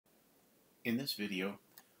In this video,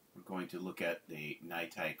 we're going to look at the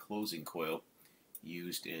Niti closing coil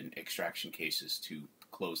used in extraction cases to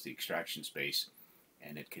close the extraction space,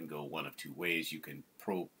 and it can go one of two ways. You can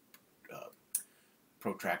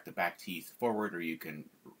protract the back teeth forward, or you can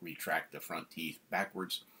retract the front teeth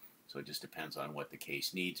backwards. So it just depends on what the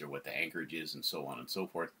case needs or what the anchorage is, and so on and so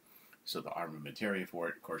forth. So the armamentaria for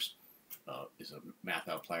it, of course, is a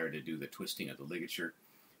math-out plier to do the twisting of the ligature,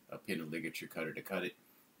 a pin and ligature cutter to cut it,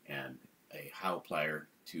 and a Howe plier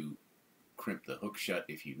to crimp the hook shut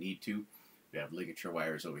if you need to. We have ligature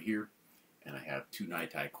wires over here, and I have two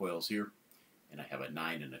Niti coils here, and I have a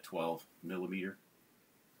 9 and a 12 millimeter.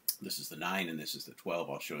 This is the 9 and this is the 12.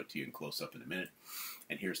 I'll show it to you in close up in a minute.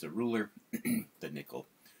 And here's the ruler, the nickel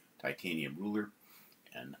titanium ruler.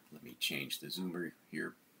 And let me change the zoomer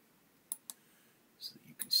here so that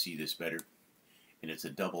you can see this better. And it's a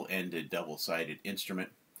double-ended, double-sided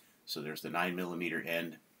instrument. So there's the 9 millimeter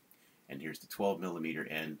end, and here's the 12 millimeter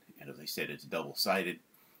end. And as I said, it's double-sided,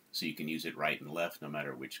 so you can use it right and left no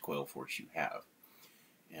matter which coil force you have.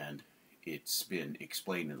 And it's been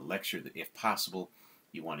explained in the lecture that if possible,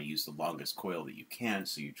 you want to use the longest coil that you can,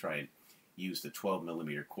 so you try and use the 12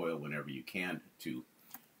 millimeter coil whenever you can to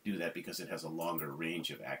do that, because it has a longer range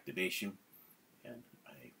of activation. And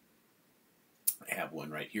I have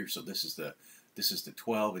one right here. So this is the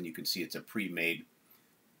 12, and you can see it's a pre-made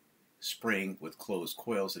spring with closed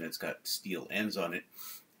coils, and it's got steel ends on it,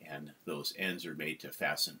 and those ends are made to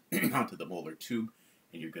fasten onto the molar tube,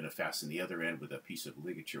 and you're going to fasten the other end with a piece of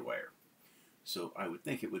ligature wire. So I would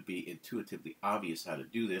think it would be intuitively obvious how to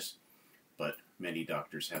do this, but many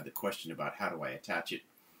doctors have the question about how do I attach it,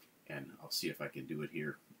 and I'll see if I can do it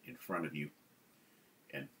here in front of you.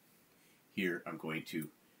 And here I'm going to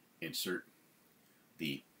insert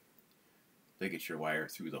the ligature wire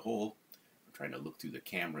through the hole. I'm trying to look through the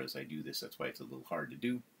camera as I do this, that's why it's a little hard to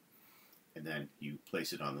do. And then you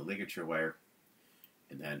place it on the ligature wire,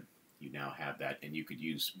 and then you now have that, and you could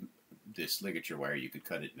use this ligature wire, you could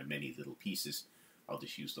cut it into many little pieces. I'll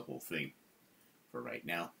just use the whole thing for right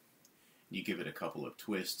now. You give it a couple of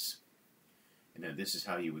twists, and then this is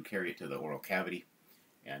how you would carry it to the oral cavity,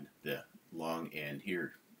 and the long end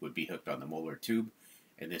here would be hooked on the molar tube,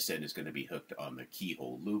 and this end is going to be hooked on the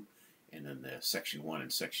keyhole loop. And then the section 1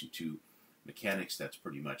 and section 2 mechanics, that's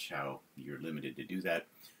pretty much how you're limited to do that.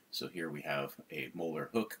 So here we have a molar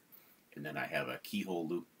hook, and then I have a keyhole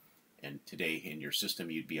loop. And today in your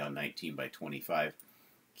system you'd be on 19 by 25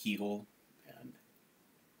 keyhole, and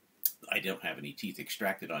I don't have any teeth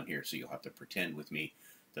extracted on here, so you'll have to pretend with me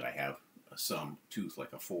that I have some tooth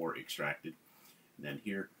like a 4 extracted. And then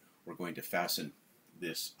here we're going to fasten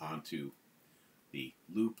this onto the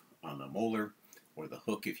loop on the molar, or the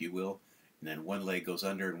hook if you will, and then one leg goes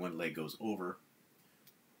under and one leg goes over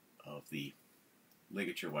of the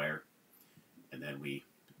ligature wire, and then we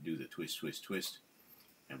do the twist, twist, twist,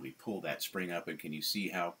 and we pull that spring up. And can you see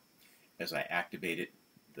how as I activate it,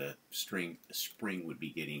 the spring would be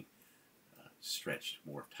getting stretched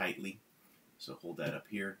more tightly. So hold that up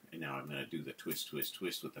here, and now I'm going to do the twist, twist,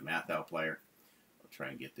 twist with the math-out plier. I'll try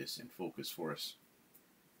and get this in focus for us.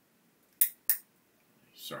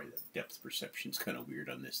 Sorry, the depth perception is kind of weird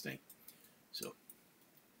on this thing. So,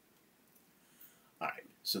 alright,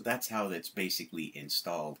 so that's how that's basically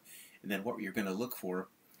installed. And then what you're going to look for,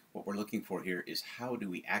 what we're looking for here, is how do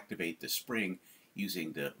we activate the spring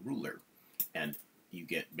using the ruler. And you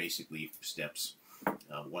get basically steps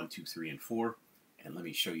 1, 2, 3, and 4. And let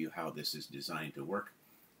me show you how this is designed to work.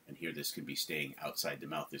 And here this can be staying outside the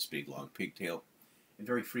mouth, this big long pigtail. And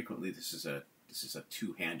very frequently this is a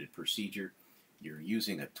two-handed procedure. You're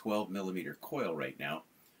using a 12 millimeter coil right now.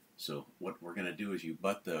 So what we're going to do is you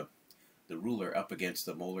butt the ruler up against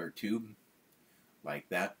the molar tube like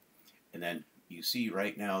that, and then you see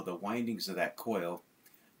right now the windings of that coil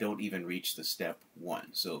don't even reach the step 1.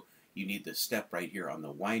 So you need the step right here on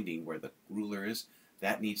the winding where the ruler is.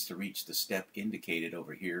 That needs to reach the step indicated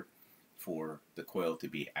over here for the coil to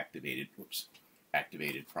be activated,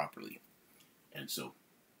 activated properly. And so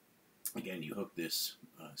again, you hook this,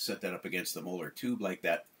 set that up against the molar tube like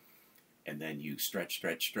that, and then you stretch,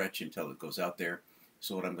 stretch, stretch until it goes out there.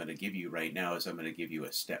 So what I'm going to give you right now is I'm going to give you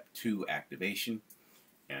a step 2 activation,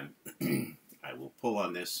 and I will pull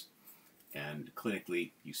on this, and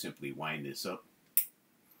clinically you simply wind this up.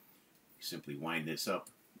 You simply wind this up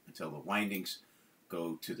until the windings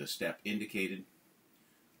go to the step indicated,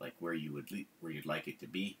 like where you'd like it to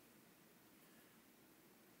be.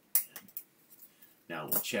 Now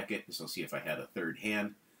we'll check it, so see if I had a third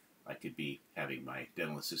hand. I could be having my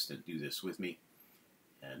dental assistant do this with me,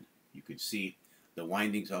 and you can see the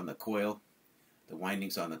windings on the coil. The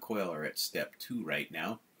windings on the coil are at step 2 right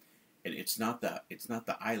now, And it's not the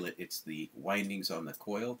eyelet, it's the windings on the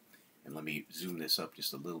coil. And let me zoom this up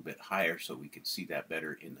just a little bit higher so we can see that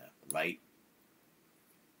better in the light.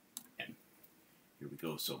 And here we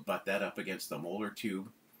go. So butt that up against the molar tube,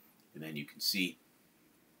 and then you can see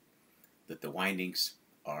that the windings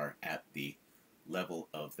are at the level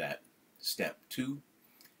of that step 2.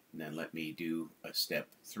 And then let me do a step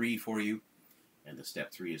 3 for you. And the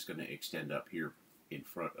step 3 is going to extend up here in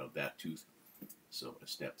front of that tooth. So a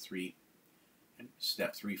step 3. And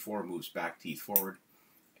step 3, 4 moves back teeth forward.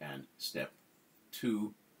 And step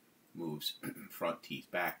 2 moves front teeth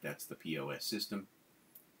back. That's the POS system.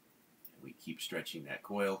 And we keep stretching that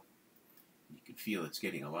coil. You can feel it's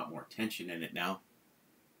getting a lot more tension in it now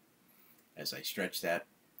as I stretch that.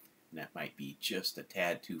 And that might be just a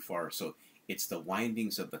tad too far. So it's the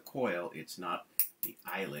windings of the coil. It's not the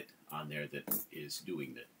eyelet on there that is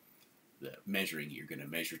doing the measuring. You're going to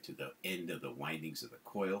measure to the end of the windings of the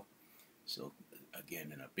coil. So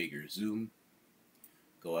again, in a bigger zoom,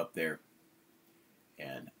 go up there,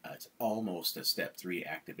 and it's almost a step 3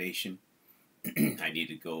 activation. I need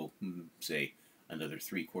to go, say, another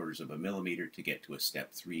 3/4 of a millimeter to get to a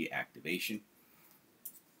step 3 activation.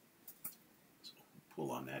 So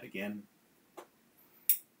pull on that again.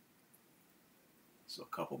 So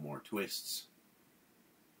a couple more twists.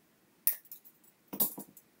 And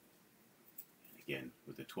again,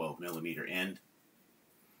 with the 12 millimeter end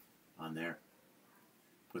on there,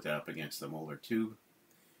 put that up against the molar tube,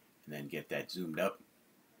 and then get that zoomed up.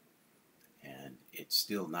 And it's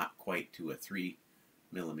still not quite to a 3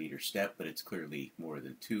 millimeter step, but it's clearly more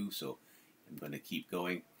than 2, so I'm going to keep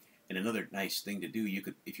going. And another nice thing to do, you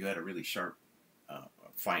could, if you had a really sharp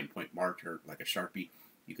fine point marker like a Sharpie,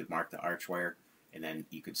 you could mark the arch wire, and then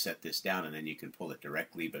you could set this down, and then you can pull it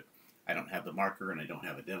directly. But I don't have the marker, and I don't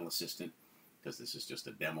have a dental assistant because this is just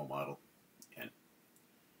a demo model. And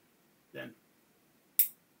then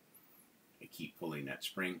I keep pulling that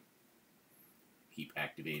spring, keep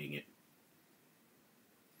activating it,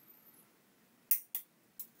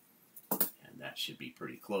 and that should be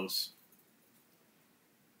pretty close.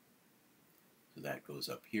 So that goes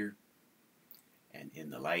up here, and in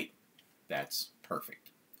the light, that's perfect.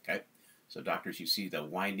 Okay, so doctors, you see the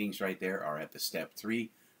windings right there are at the step 3.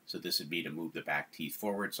 So this would be to move the back teeth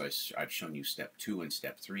forward. So I've shown you step 2 and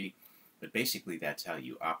step 3, but basically that's how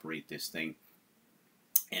you operate this thing.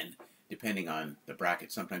 And depending on the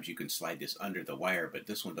bracket, sometimes you can slide this under the wire, but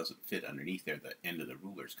this one doesn't fit underneath there. The end of the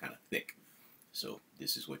ruler is kind of thick. So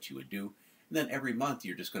this is what you would do. And then every month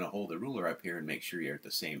you're just going to hold the ruler up here and make sure you're at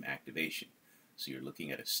the same activation. So you're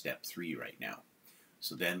looking at a step 3 right now.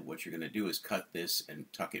 So then what you're going to do is cut this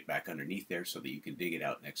and tuck it back underneath there so that you can dig it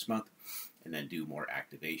out next month and then do more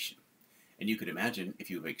activation. And you could imagine if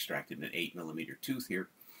you've extracted an 8 millimeter tooth here,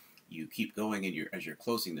 you keep going, and as you're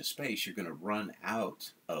closing the space, you're going to run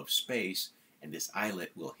out of space, and this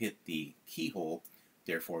eyelet will hit the keyhole.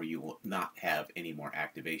 Therefore, you will not have any more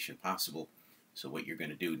activation possible. So what you're going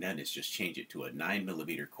to do then is just change it to a 9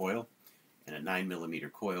 millimeter coil, and a 9 millimeter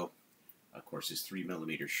coil, of course, is 3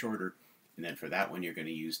 millimeters shorter. And then for that one, you're going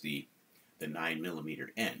to use the 9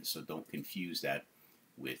 millimeter end. So don't confuse that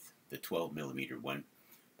with the 12 millimeter one.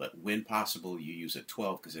 But when possible, you use a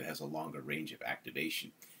 12 because it has a longer range of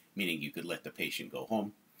activation, meaning you could let the patient go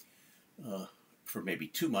home for maybe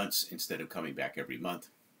 2 months instead of coming back every month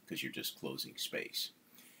because you're just closing space.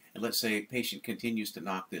 And let's say a patient continues to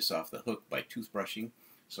knock this off the hook by toothbrushing,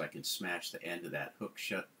 so I can smash the end of that hook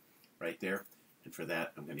shut right there. And for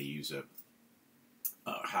that, I'm going to use a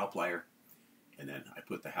Howe plier, and then I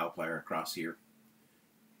put the Howe plier across here,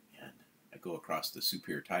 and I go across the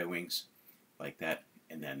superior tie wings like that,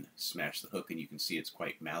 and then smash the hook, and you can see it's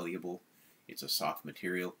quite malleable. It's a soft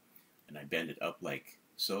material, and I bend it up like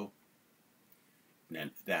so, and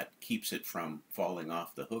then that keeps it from falling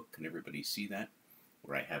off the hook. Can everybody see that?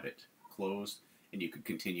 Where I have it closed, and you could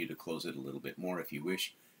continue to close it a little bit more if you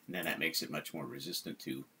wish, and then that makes it much more resistant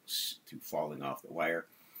to falling off the wire.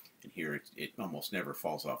 And here it almost never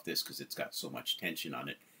falls off this because it's got so much tension on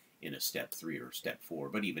it in a step 3 or step 4,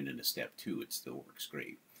 but even in a step 2 it still works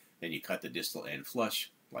great. Then you cut the distal end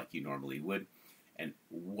flush like you normally would, and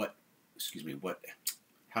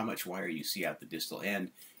how much wire you see out the distal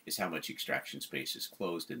end is how much extraction space is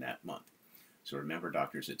closed in that month. So remember,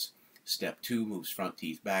 doctors, it's step 2 moves front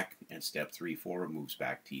teeth back, and step 3, 4 moves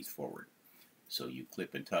back teeth forward. So you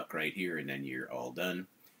clip and tuck right here, and then you're all done.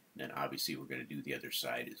 And then obviously we're going to do the other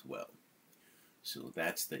side as well. So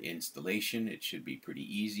that's the installation. It should be pretty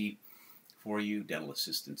easy for you. Dental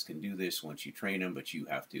assistants can do this once you train them, but you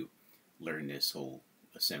have to learn this whole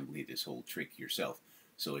assembly, this whole trick yourself.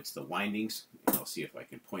 So it's the windings, and I'll see if I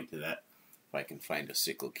can point to that. if I can find a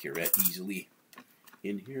sickle curette easily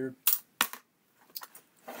in here.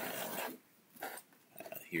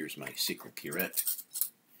 Here's my sickle curette.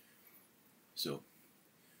 So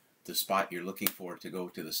the spot you're looking for to go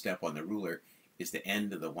to the step on the ruler is the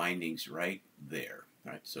end of the windings right there.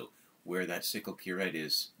 Right, so where that sickle curette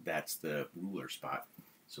is, that's the ruler spot.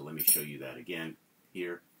 So let me show you that again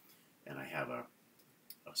here. And I have a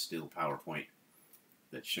still PowerPoint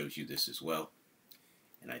that shows you this as well.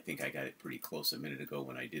 And I think I got it pretty close a minute ago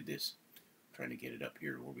when I did this. I'm trying to get it up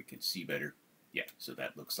here where we can see better. Yeah, so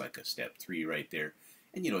that looks like a step 3 right there.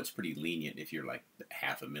 And you know, it's pretty lenient. If you're like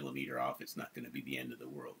half a millimeter off, it's not going to be the end of the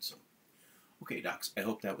world. So, okay, docs, I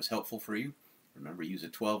hope that was helpful for you. Remember, use a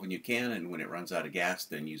 12 when you can, and when it runs out of gas,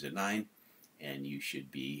 then use a 9, and you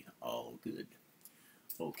should be all good.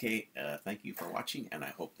 Okay, thank you for watching, and I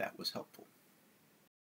hope that was helpful.